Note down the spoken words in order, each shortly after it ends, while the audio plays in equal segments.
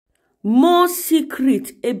More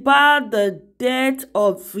secret about the death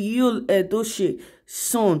of Edochie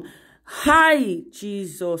son. Hi,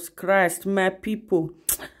 Jesus Christ, my people.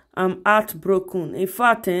 I'm heartbroken. In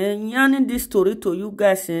fact, yarning this story to you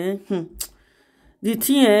guys, the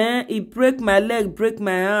thing, it break my leg, break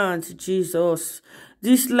my hand, Jesus.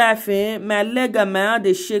 This life, my leg and my hand,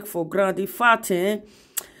 they shake for ground. In fact,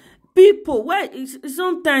 people,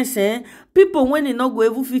 sometimes, people when they not go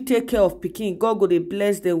able to take care of pikin, God go they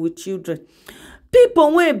bless them with children.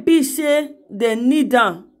 People when be say they need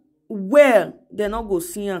them well, they not go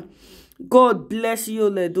see them. God bless you,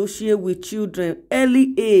 Edochie, with children.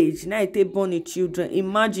 Early age, now they born children.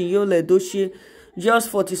 Imagine you, Edochie,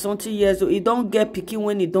 just 40-something years old. He don't get pikin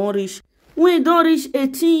when he don't reach. When he don't reach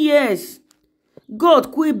 18 years.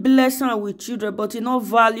 God could bless her with children, but he not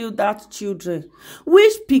value that children.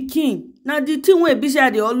 Which pikin? Now the thing when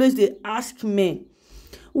they always they ask me,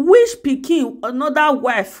 which pikin another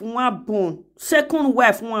wife want born, second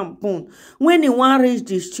wife want born, when he want raise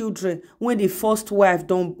these children, when the first wife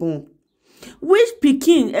don't born. Which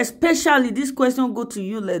pikin, especially this question go to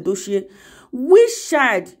you, Edochie, which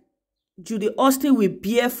child Judy Austin will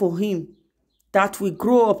bear for him that will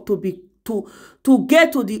grow up to be to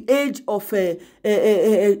get to the age of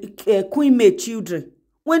queen mate children?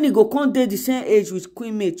 When he go come date the same age with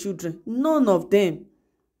queen mate children, none of them.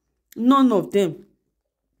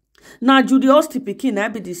 Now Judy Austin pikin na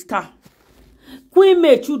be the star. Queen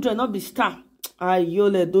mate children not be star. Ayo,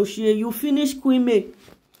 Edochie, you finish queen mate.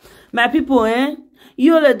 My people,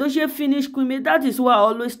 you Edochie finish queen mate. That is what I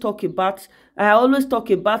always talk about. I always talk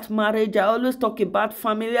about marriage. I always talk about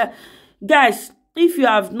family. Guys, if you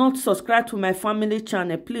have not subscribed to my family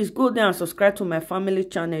channel, please go there and subscribe to my family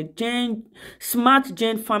channel, Smart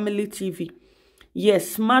Jane Family TV.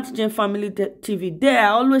 Yes, Smart Jane Family TV. There, I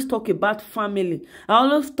always talk about family. I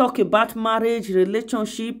always talk about marriage,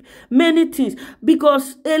 relationship, many things.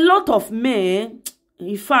 Because a lot of men,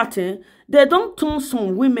 in fact, they don't turn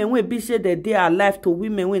some women when be say that they are alive to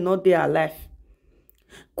women when not they are alive.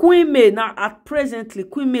 Queen May now at presently,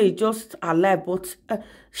 Queen May is just alive, but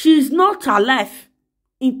she is not alive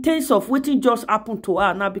in terms of what just happened to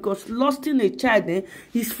her now, because losing a child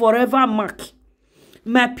is forever mark.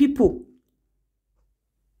 My people,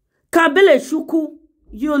 Kabele Shuku,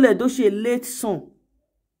 Edochie late son,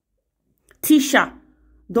 Tisha,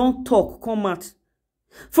 don't talk, come out.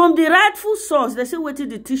 From the rightful source, they say waiting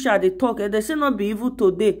the Tisha they talk, and they say not be evil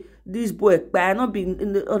today, this boy kpai, not be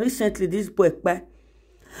recently this boy kpai.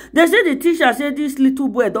 They say the teacher said this little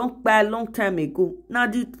boy don't buy a long time ago. Now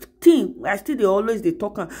the thing, I still they always they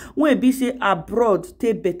talk when be say abroad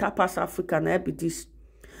take better pass Africa na be this.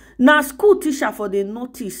 Now school teacher for the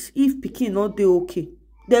notice if pikin not they okay.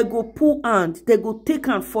 They go pull hand, they go take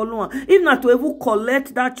and follow on. If not to even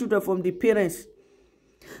collect that children from the parents.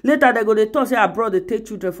 Later they go they talk say abroad they take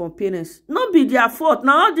children from parents. Not be their fault.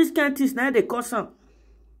 Now all these kind of things now they cause them.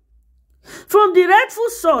 From the rightful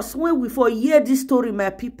source, when we for hear this story,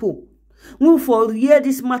 my people, when we for hear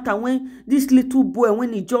this matter, when this little boy,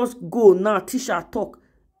 when he just go now, teacher talk,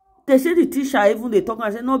 they say the teacher even they talk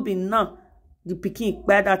and say not be now the pikin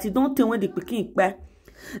bad, that he don't tell when the pikin bad,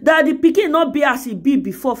 that the pikin not be as he be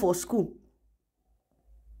before for school.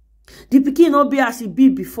 The pikin not be as he be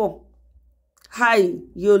before. Hi,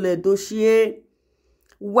 Edochie.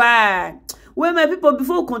 Why? Well, my people,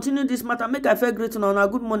 before we continue this matter, make I feel great on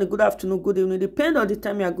good morning, good afternoon, good evening. Depend on the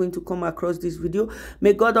time you are going to come across this video.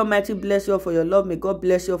 May God Almighty bless you for your love. May God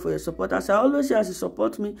bless you for your support. As I always say, as you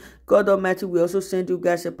support me, God Almighty will also send you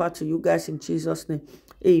guys a part to you guys in Jesus' name.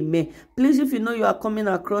 Amen. Please, if you know you are coming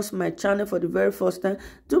across my channel for the very first time,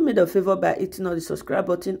 do me the favor by hitting on the subscribe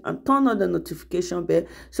button and turn on the notification bell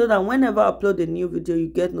so that whenever I upload a new video, you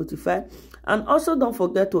get notified. And also don't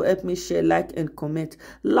forget to help me share, like, and comment.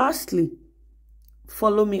 Lastly,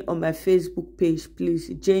 follow me on my Facebook page, please.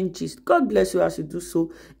 Jane Gist. God bless you as you do so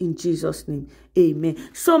in Jesus' name. Amen.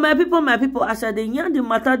 So my people, as I yarn the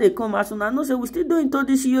matter they come as soon. I know say we still doing to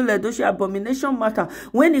this Edochie abomination matter.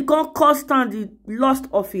 When he can't stand the loss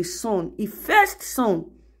of his son, his first son.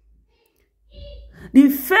 The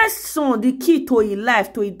first son, the key to his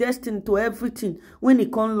life, to his destiny, to everything, when he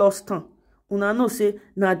can't lost him. Una know say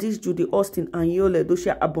na this Judy Austin and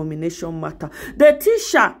Edochie abomination matter. The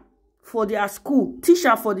teacher for their school,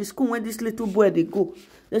 teacher for the school when this little boy they go,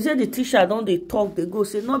 they say the teacher don't they talk, they go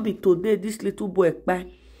say not be today this little boy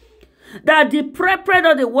kpai. That the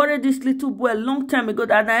predator they worry this little boy a long time ago,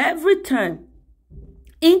 that every time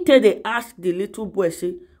until they ask the little boy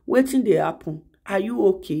say wetin dey happen, are you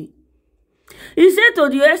okay? He said to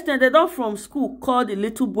the extent they don't from school call the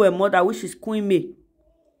little boy mother, which is Queen May.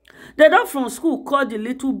 They don't from school call the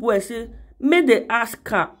little boy say Make they ask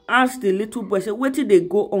her, ask the little boy, say, what did they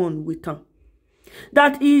go on with her?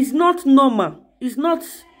 That is not normal. It's not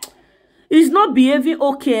behaving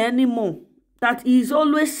okay anymore. That is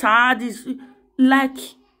always sad. Is like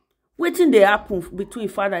waiting they happen between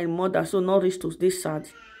father and mother, so not reach to this sad.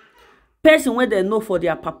 Person where they know for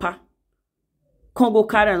their papa can't go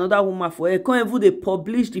carry another woman for her. Can't even they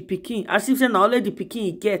publish the pikin as if say now only the pikin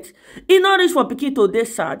he get. He not reach for pikin to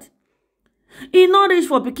this sad. He not reach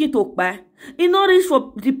for pikin to buy. He not reach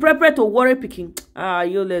for the prepare to worry pikin. Ah,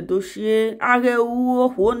 you le dossier.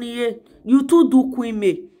 You too do Queen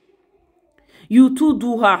May. You too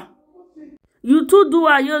do her. You too do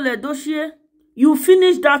her, you le dossier. You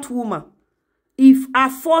finish that woman. If her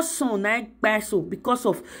first son na buy so because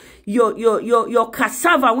of your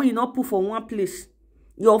cassava when you not put for one place.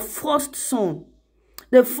 Your first son,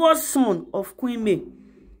 the first son of Queen May,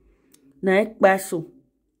 na buy so.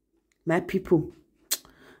 My people,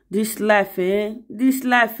 this life, then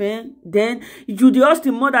you the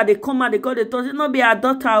Austin mother, they come out, they call the daughter, it not be her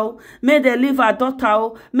daughter, may they leave her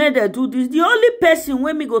daughter, may they do this. The only person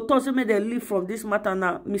when me go talk, may they leave from this matter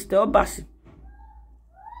now, Mr. Obasi.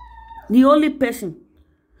 The only person.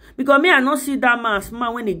 Because me, I not see that man as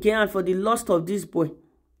man when he get out for the loss of this boy.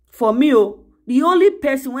 For me, the only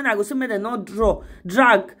person when I go say, may they not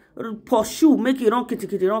drag, pursue, make it run,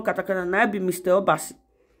 kitty, run, katakata, and I be Mr. Obasi.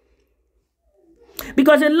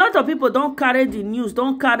 Because a lot of people don't carry the news,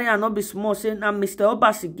 don't carry and not be small, saying, now Mr.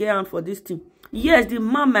 Obasi get on for this thing. Yes, the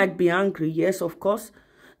man might be angry, yes, of course.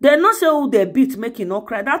 They not say who they beat, make him not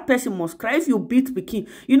cry. That person must cry. If you beat Pikin,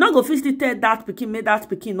 you not go physically tell that Pikin, make that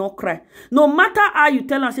Pikin not cry. No matter how you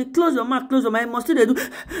tell and say, close your mouth, it must still they do.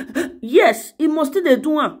 Yes, it must still they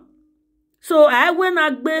do one. So I when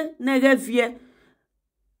Agbe Negevie,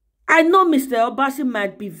 I know Mr. Obasi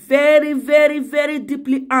might be very, very, very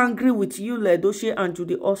deeply angry with you, Edochie and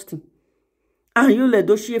Judy Austin. And you,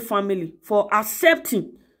 Edochie family, for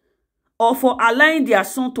accepting or for allowing their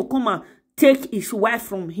son to come and take his wife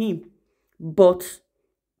from him. But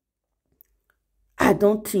I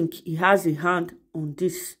don't think he has a hand on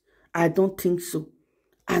this. I don't think so.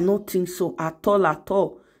 I don't think so at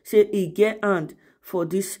all. Say he get hand for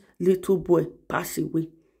this little boy pass away.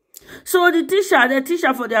 So the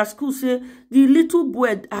teacher for their school say the little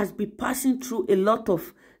boy has been passing through a lot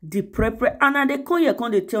of the prep, and they come here,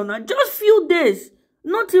 they tell now just few days,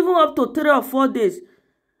 not even up to 3 or 4 days.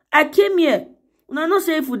 I came here. And I not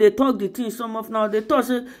say if they talk the thing, some of now they talk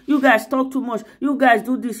say you guys talk too much, you guys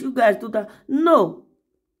do this, you guys do that. No,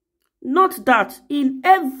 not that. In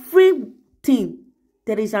everything,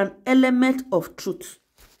 there is an element of truth.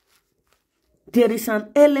 There is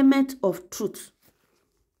an element of truth.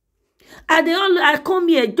 I come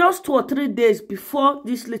here just 2 or 3 days before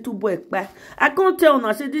this little boy cry. I can't tell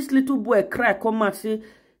now, say this little boy cry, come and say,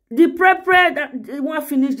 the prepare that they want to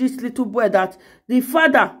finish this little boy that the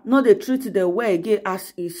father not they treat the way again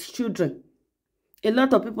as his children. A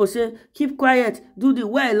lot of people say, keep quiet, do the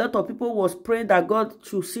way. A lot of people was praying that God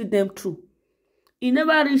should see them through. He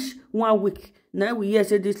never reached 1 week. Now we hear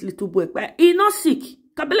say this little boy cry. He not sick.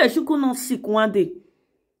 Kabele Shuku not sick one day.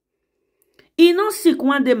 He not sick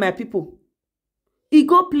one day, my people. He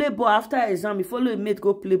go play ball after exam. He follow a mate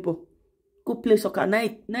go play ball. Go play soccer.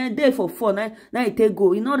 Now day for 4. Now he take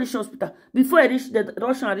go. He not reach hospital. Before he reach the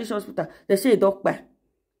Russian reach hospital, they say he don't buy.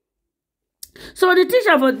 So the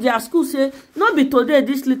teacher for their school say, not be today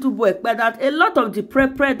this little boy, but that a lot of the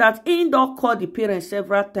prepare that he don't call the parents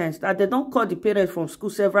several times, that they don't call the parents from school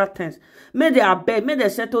several times. May they abeg, may they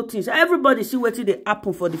settle things. Everybody see what they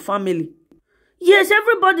happen for the family. Yes,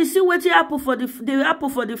 everybody see what happen for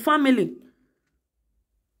the family.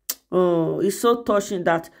 Oh, it's so touching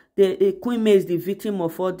that the Queen May is the victim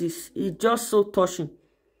of all this. It's just so touching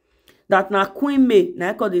that now Queen May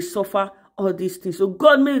now they suffer all these things. So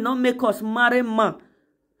God may not make us marry man,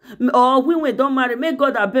 or when we don't marry, may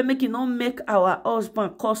God abeg make it not make our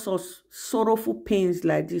husband cause us sorrowful pains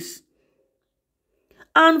like this.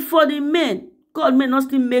 And for the men, God may not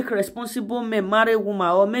still make responsible men marry woman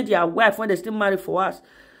or make their wife when they still marry for us,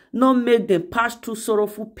 not make them pass through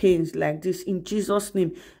sorrowful pains like this. In Jesus'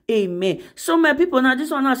 name, amen. So my people, now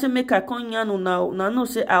this one I say make I come here now. Now no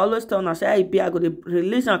say I always tell una say I be I go to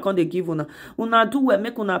release and come they give una. Una do well,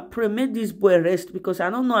 make una pray, make this boy rest, because I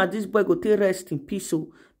don't know how this boy go take rest in peace.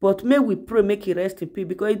 So, but may we pray make he rest in peace,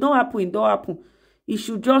 because it don't happen. He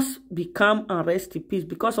should just be calm and rest in peace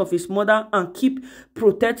because of his mother, and keep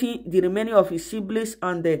protecting the remaining of his siblings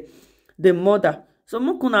and the mother. So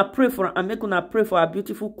make una pray for her, and make una pray for our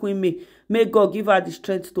beautiful Queen May. May God give her the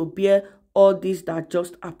strength to bear all this that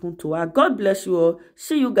just happened to her. God bless you all.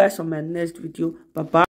 See you guys on my next video. Bye-bye.